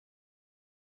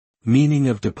Meaning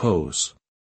of depose.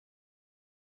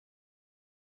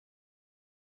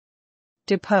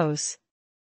 Depose.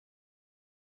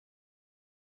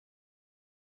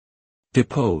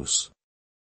 Depose.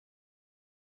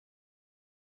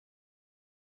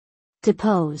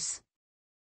 Depose.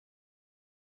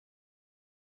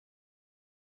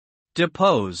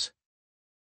 Depose.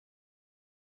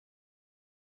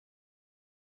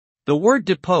 The word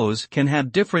depose can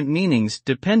have different meanings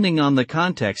depending on the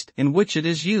context in which it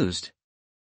is used.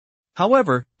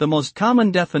 However, the most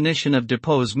common definition of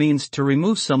depose means to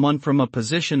remove someone from a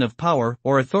position of power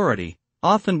or authority,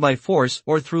 often by force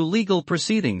or through legal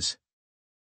proceedings.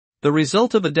 The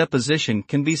result of a deposition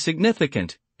can be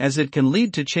significant, as it can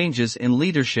lead to changes in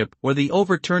leadership or the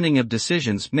overturning of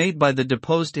decisions made by the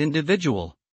deposed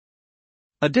individual.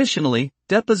 Additionally,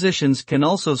 depositions can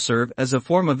also serve as a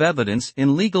form of evidence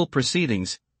in legal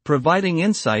proceedings, providing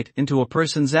insight into a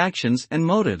person's actions and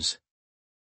motives.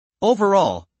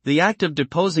 Overall, the act of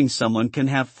deposing someone can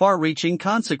have far-reaching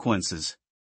consequences.